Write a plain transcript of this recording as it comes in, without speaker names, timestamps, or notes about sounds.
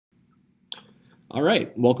All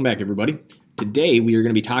right, welcome back everybody. Today we are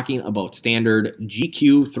going to be talking about standard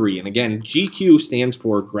GQ3. And again, GQ stands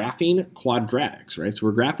for graphing quadratics, right? So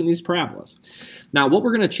we're graphing these parabolas. Now what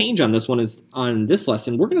we're going to change on this one is, on this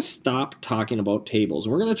lesson, we're going to stop talking about tables.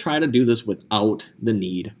 We're going to try to do this without the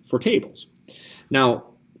need for tables. Now,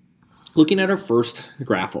 looking at our first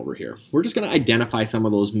graph over here, we're just going to identify some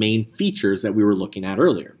of those main features that we were looking at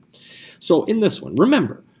earlier. So in this one,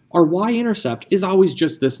 remember, our y-intercept is always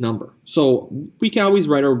just this number. So we can always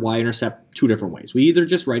write our y-intercept two different ways. We either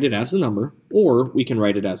just write it as the number, or we can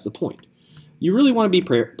write it as the point. You really want to be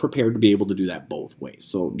prepared to be able to do that both ways.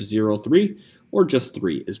 So 0, 3, or just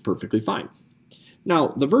 3 is perfectly fine. Now,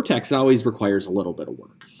 the vertex always requires a little bit of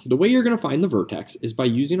work. The way you're going to find the vertex is by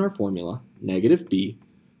using our formula, negative b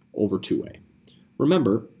over 2a.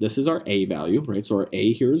 Remember, this is our a value, right? So our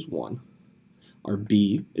a here is 1. Our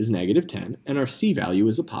b is negative 10, and our c value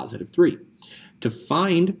is a positive 3. To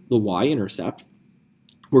find the y-intercept,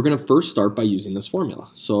 we're going to first start by using this formula.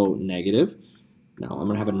 So negative, now I'm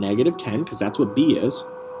going to have a negative 10, because that's what b is,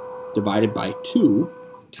 divided by 2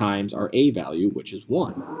 times our a value, which is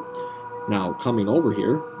 1. Now, coming over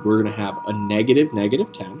here, we're going to have a negative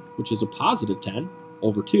 10, which is a positive 10,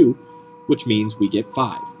 over 2, which means we get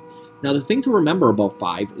 5. Now, the thing to remember about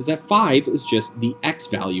 5 is that 5 is just the x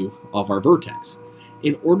value of our vertex.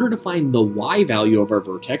 In order to find the y value of our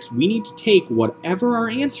vertex, we need to take whatever our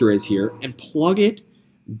answer is here and plug it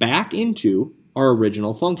back into our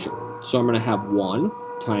original function. So I'm going to have 1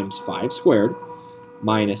 times 5 squared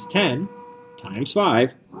minus 10 times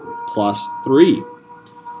 5 plus 3.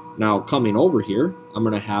 Now, coming over here, I'm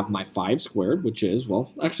going to have my 5 squared, which is,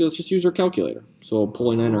 well, actually, let's just use our calculator. So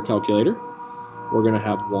pulling in our calculator, we're going to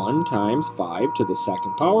have 1 times 5 to the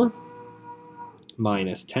second power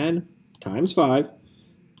minus 10 times 5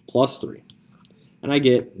 plus 3. And I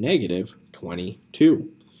get negative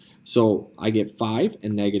 22. So I get 5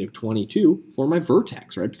 and negative 22 for my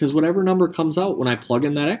vertex, right? Because whatever number comes out when I plug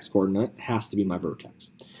in that x-coordinate has to be my vertex.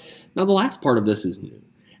 Now the last part of this is new,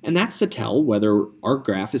 and that's to tell whether our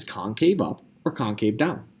graph is concave up or concave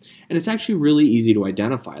down. And it's actually really easy to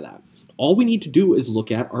identify that. All we need to do is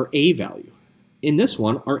look at our a value. In this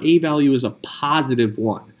one, our a value is a positive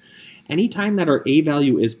 1. Anytime that our a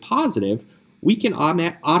value is positive, we can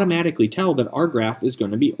automatically tell that our graph is going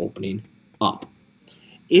to be opening up.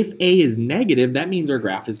 If a is negative, that means our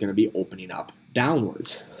graph is going to be opening up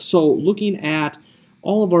downwards. So looking at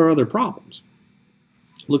all of our other problems,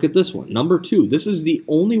 look at this one, number 2. This is the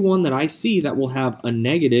only one that I see that will have a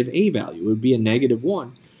negative a value. It would be a negative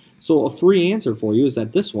 1. So a free answer for you is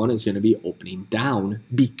that this one is going to be opening down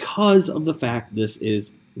because of the fact this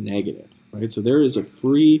is negative, right? So there is a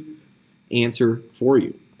free answer for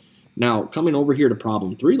you. Now, coming over here to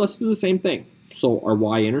problem 3, let's do the same thing. So our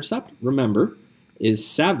y-intercept, remember, is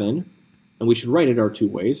 7, and we should write it our two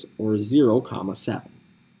ways, or 0, 7.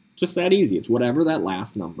 Just that easy. It's whatever that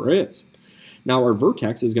last number is. Now, our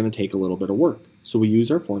vertex is going to take a little bit of work. So we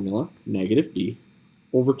use our formula, negative b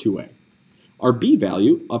over 2a. Our b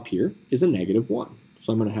value up here is a negative 1.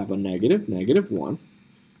 So I'm going to have a negative 1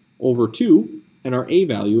 over 2, and our a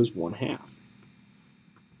value is 1/2.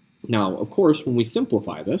 Now, of course, when we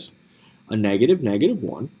simplify this, a negative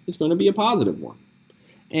 1 is going to be a positive 1.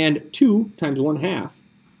 And 2 times 1/2,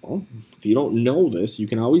 well, if you don't know this, you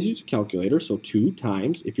can always use a calculator. So 2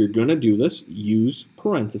 times, if you're going to do this, use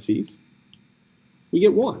parentheses. We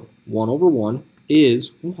get 1. 1 over 1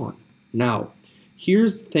 is 1. Now,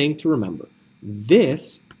 here's the thing to remember.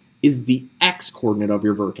 This is the x-coordinate of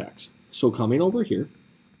your vertex. So coming over here,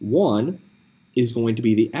 1 is going to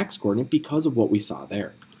be the x-coordinate because of what we saw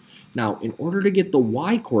there. Now, in order to get the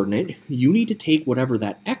y-coordinate, you need to take whatever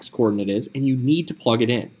that x-coordinate is and you need to plug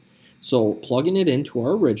it in. So plugging it into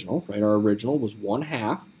our original, right? Our original was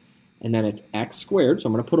 1/2, and then it's x squared. So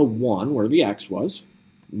I'm going to put a 1 where the x was,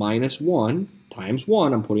 minus 1 times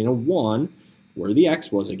 1. I'm putting a 1 where the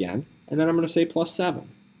x was again, and then I'm going to say plus 7.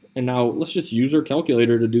 And now let's just use our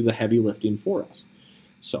calculator to do the heavy lifting for us.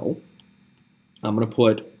 So I'm going to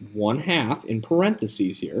put 1/2 in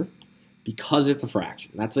parentheses here because it's a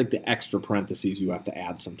fraction. That's like the extra parentheses you have to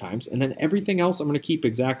add sometimes. And then everything else I'm going to keep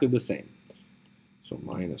exactly the same. So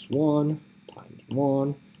minus 1 times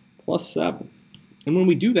 1 plus 7. And when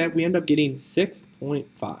we do that, we end up getting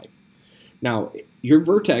 6.5. Now, your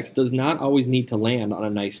vertex does not always need to land on a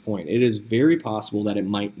nice point. It is very possible that it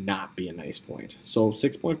might not be a nice point. So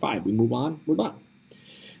 6.5, we move on, we're done.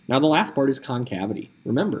 Now the last part is concavity.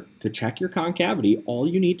 Remember, to check your concavity, all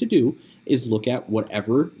you need to do is look at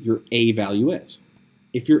whatever your a value is.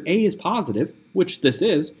 If your a is positive, which this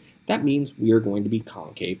is, that means we are going to be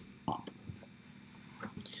concave up.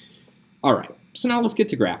 All right, So now let's get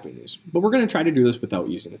to graphing these, but we're going to try to do this without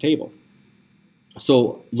using a table.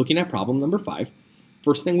 So looking at problem number 5,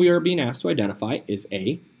 first thing we are being asked to identify is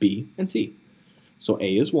A, B, and C. So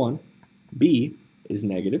A is 1, B is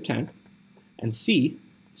 -10, and C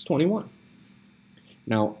is 21.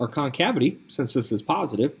 Now our concavity, since this is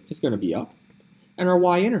positive, is going to be up, and our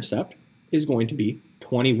y-intercept is going to be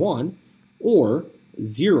 21 or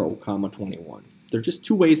 0, 21. They're just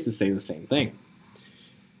two ways to say the same thing.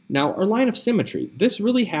 Now our line of symmetry, this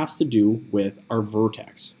really has to do with our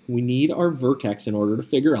vertex. We need our vertex in order to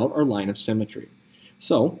figure out our line of symmetry.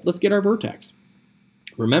 So let's get our vertex.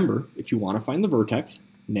 Remember, if you want to find the vertex,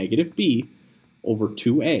 -b over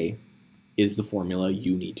 2a is the formula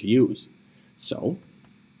you need to use. So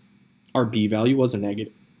our b value was a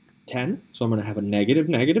 -10, so I'm going to have a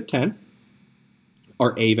 -10.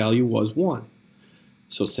 Our a value was 1.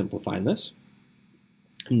 So simplifying this,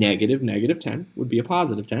 -10 would be a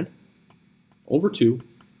 +10 over 2,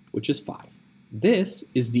 which is 5. This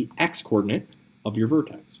is the x-coordinate of your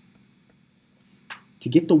vertex. To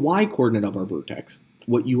get the y-coordinate of our vertex,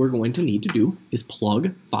 what you are going to need to do is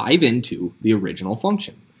plug 5 into the original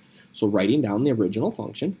function. So writing down the original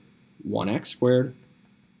function, 1x squared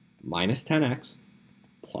minus 10x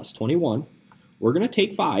plus 21, we're going to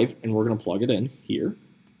take 5 and we're going to plug it in here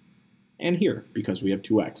and here because we have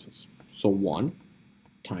two x's. So 1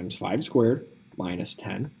 times 5 squared minus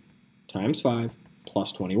 10 times 5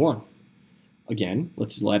 plus 21. Again,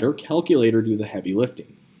 let's let our calculator do the heavy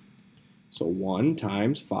lifting. So 1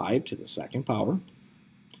 times 5 to the second power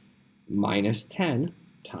minus 10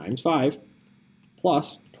 times 5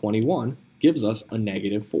 plus 21 gives us a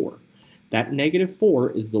 -4. That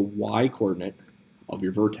 -4 is the y-coordinate of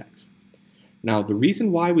your vertex. Now, the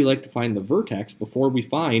reason why we like to find the vertex before we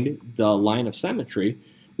find the line of symmetry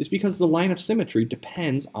is because the line of symmetry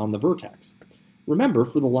depends on the vertex. Remember,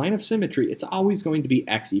 for the line of symmetry, it's always going to be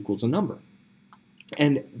x equals a number.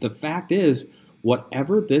 And the fact is,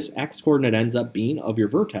 whatever this x-coordinate ends up being of your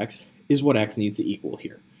vertex is what x needs to equal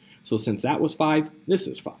here. So since that was 5, this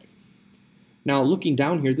is 5. Now looking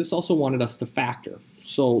down here, this also wanted us to factor.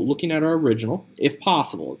 So looking at our original, if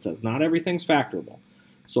possible, it says not everything's factorable.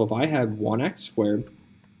 So if I had 1x squared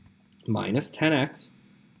minus 10x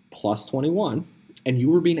plus 21, and you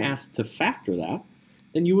were being asked to factor that,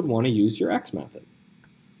 then you would want to use your x method.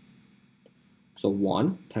 So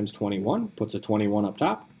 1 times 21 puts a 21 up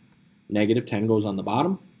top. -10 goes on the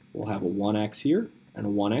bottom. We'll have a 1x here and a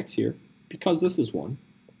 1x here because this is 1.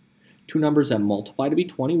 Two numbers that multiply to be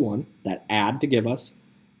 21 that add to give us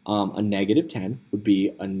a -10 would be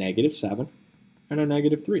a -7 and a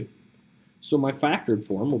 -3. So my factored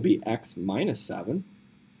form will be x minus 7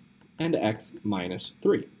 and x minus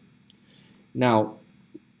 3. Now,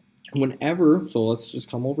 whenever, so let's just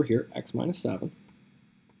come over here, x minus 7,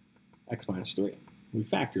 x minus 3. We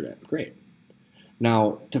factored it, great.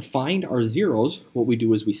 Now, to find our zeros, what we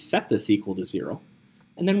do is we set this equal to 0,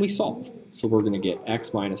 and then we solve. So we're going to get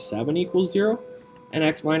x minus 7 equals 0, and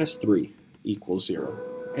x minus 3 equals 0.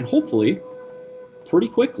 And hopefully, pretty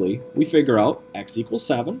quickly, we figure out x equals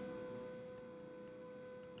 7,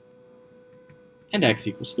 and x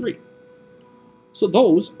equals 3. So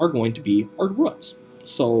those are going to be our roots.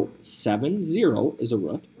 So 7, 0 is a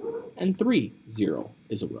root, and 3, 0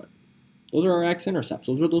 is a root. Those are our x-intercepts.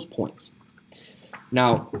 Those are those points.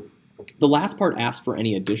 Now, the last part asks for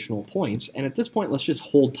any additional points, and at this point, let's just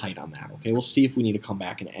hold tight on that, okay? We'll see if we need to come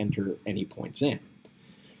back and enter any points in.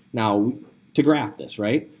 Now, to graph this,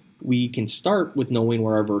 right, we can start with knowing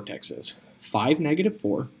where our vertex is. 5,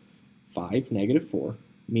 -4, 5, -4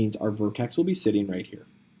 means our vertex will be sitting right here.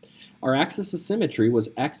 Our axis of symmetry was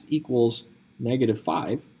x equals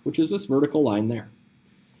 -5, which is this vertical line there.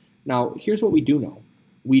 Now, here's what we do know.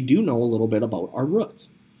 We do know a little bit about our roots.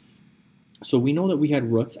 So we know that we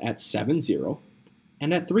had roots at 7, 0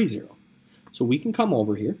 and at 3, 0. So we can come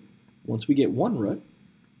over here. Once we get one root,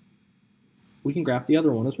 we can graph the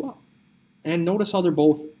other one as well. And notice how they're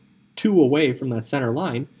both 2 away from that center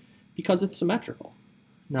line because it's symmetrical.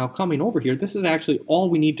 Now coming over here, this is actually all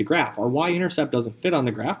we need to graph. Our y-intercept doesn't fit on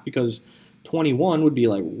the graph because 21 would be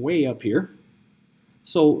like way up here.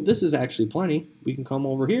 So this is actually plenty. We can come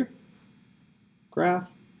over here, graph,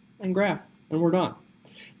 and we're done.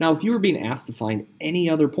 Now, if you were being asked to find any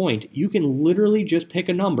other point, you can literally just pick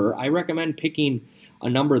a number. I recommend picking a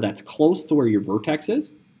number that's close to where your vertex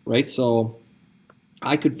is, right? So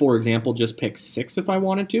I could, for example, just pick 6 if I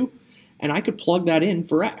wanted to, and I could plug that in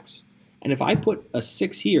for x. And if I put a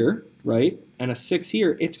 6 here, right, and a 6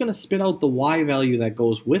 here, it's going to spit out the y value that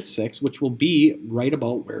goes with 6, which will be right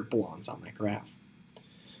about where it belongs on that graph.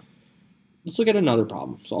 Let's look at another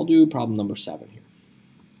problem. So I'll do problem number 7 here.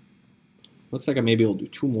 Looks like I maybe will do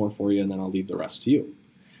 2 more for you, and then I'll leave the rest to you.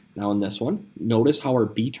 Now in this one, notice how our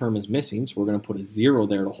b term is missing, so we're going to put a 0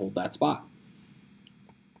 there to hold that spot.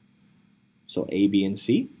 So a, b, and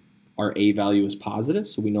c. Our a value is positive,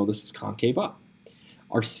 so we know this is concave up.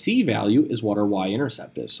 Our c value is what our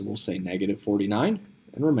y-intercept is, so we'll say negative 49.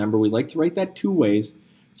 And remember, we like to write that 2 ways,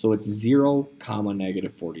 so it's 0,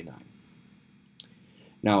 negative 49.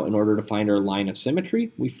 Now, in order to find our line of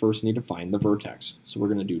symmetry, we first need to find the vertex. So we're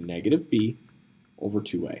going to do negative b over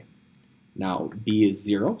 2a. Now, b is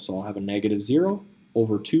 0, so I'll have a negative 0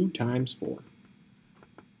 over 2 times 4.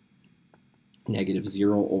 Negative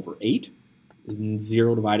 0 over 8 is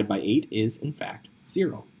 0 divided by 8 is, in fact,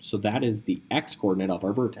 0. So that is the x-coordinate of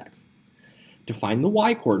our vertex. To find the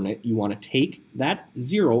y-coordinate, you want to take that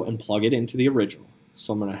 0 and plug it into the original.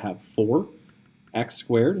 So I'm going to have 4x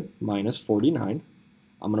squared minus 49.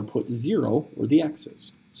 I'm going to put 0 where the x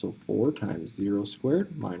is. So 4 times 0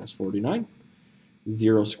 squared minus 49.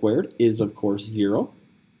 0 squared is, of course, 0.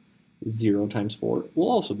 0 times 4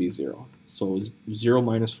 will also be 0. So 0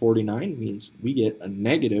 minus 49 means we get a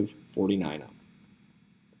negative 49 out.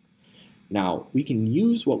 Now, we can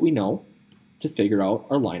use what we know to figure out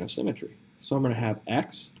our line of symmetry. So I'm going to have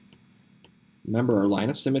x. Remember, our line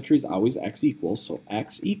of symmetry is always x equals, so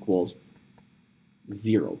x equals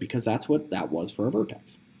 0, because that's what that was for our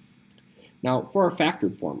vertex. Now, for our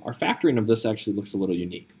factored form, our factoring of this actually looks a little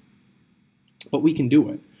unique, but we can do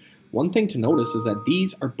it. One thing to notice is that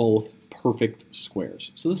these are both perfect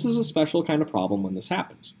squares. So this is a special kind of problem when this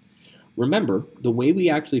happens. Remember, the way we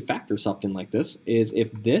actually factor something like this is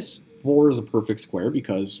if this 4 is a perfect square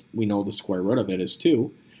because we know the square root of it is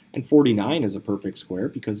 2, and 49 is a perfect square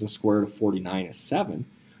because the square root of 49 is 7,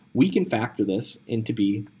 we can factor this into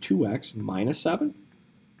be 2x minus 7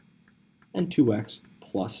 and 2x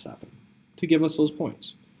plus 7 to give us those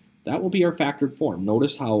points. That will be our factored form.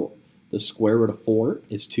 Notice how the square root of 4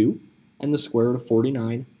 is 2 and the square root of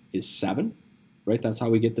 49 is 7, right? That's how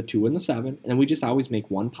we get the 2 and the 7, and we just always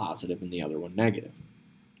make one positive and the other one negative.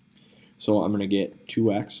 So I'm going to get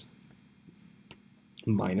 2x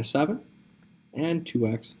minus 7 and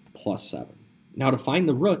 2x plus 7. Now to find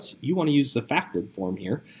the roots, you want to use the factored form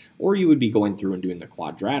here, or you would be going through and doing the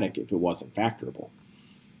quadratic if it wasn't factorable.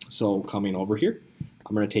 So coming over here,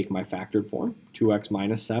 I'm going to take my factored form, 2x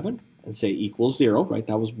minus 7, and say equals 0, right?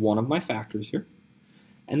 That was one of my factors here.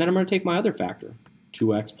 And then I'm going to take my other factor,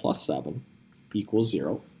 2x plus 7 equals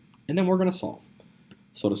 0, and then we're going to solve.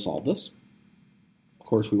 So to solve this, of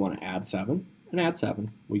course, we want to add 7 and add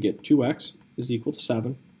 7. We get 2x is equal to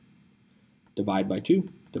 7. Divide by 2,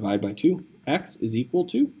 divide by 2. X is equal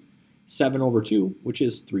to 7 over 2, which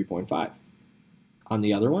is 3.5. On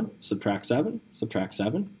the other one, subtract 7,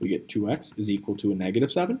 we get 2x is equal to a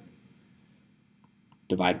negative 7.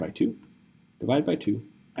 Divide by 2, divide by 2.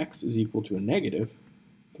 X is equal to a negative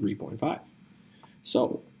 3.5.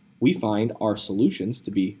 So we find our solutions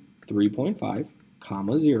to be 3.5,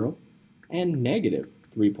 comma 0, and negative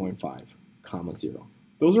 3.5, comma 0.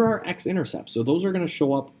 Those are our x-intercepts, so those are going to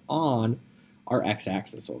show up on our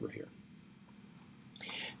x-axis over here.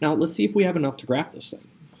 Now let's see if we have enough to graph this thing.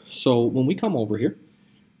 So when we come over here,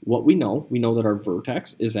 what we know that our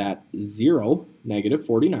vertex is at 0, negative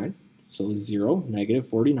 49. So 0, negative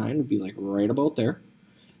 49 would be like right about there.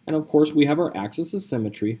 And of course we have our axis of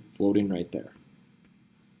symmetry floating right there.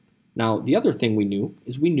 Now the other thing we knew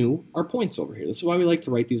is we knew our points over here. This is why we like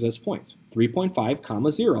to write these as points. 3.5,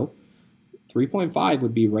 comma 0. 3.5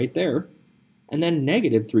 would be right there. And then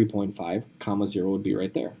negative 3.5, comma 0 would be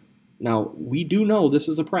right there. Now, we do know this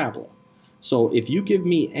is a parabola. So if you give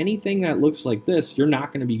me anything that looks like this, you're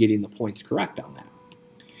not going to be getting the points correct on that.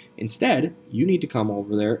 Instead, you need to come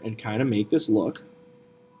over there and kind of make this look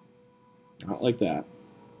not like that.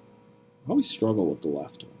 I always struggle with the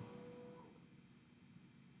left one.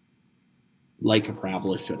 Like a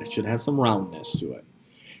parabola should. It should have some roundness to it.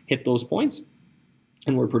 Hit those points,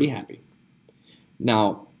 and we're pretty happy.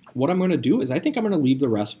 Now, what I'm going to do is I think I'm going to leave the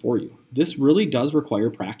rest for you. This really does require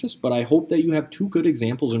practice, but I hope that you have 2 good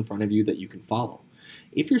examples in front of you that you can follow.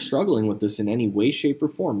 If you're struggling with this in any way, shape, or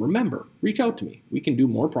form, remember, reach out to me. We can do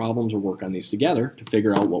more problems or work on these together to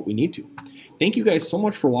figure out what we need to. Thank you guys so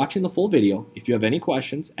much for watching the full video. If you have any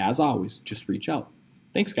questions, as always, just reach out.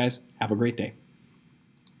 Thanks, guys. Have a great day.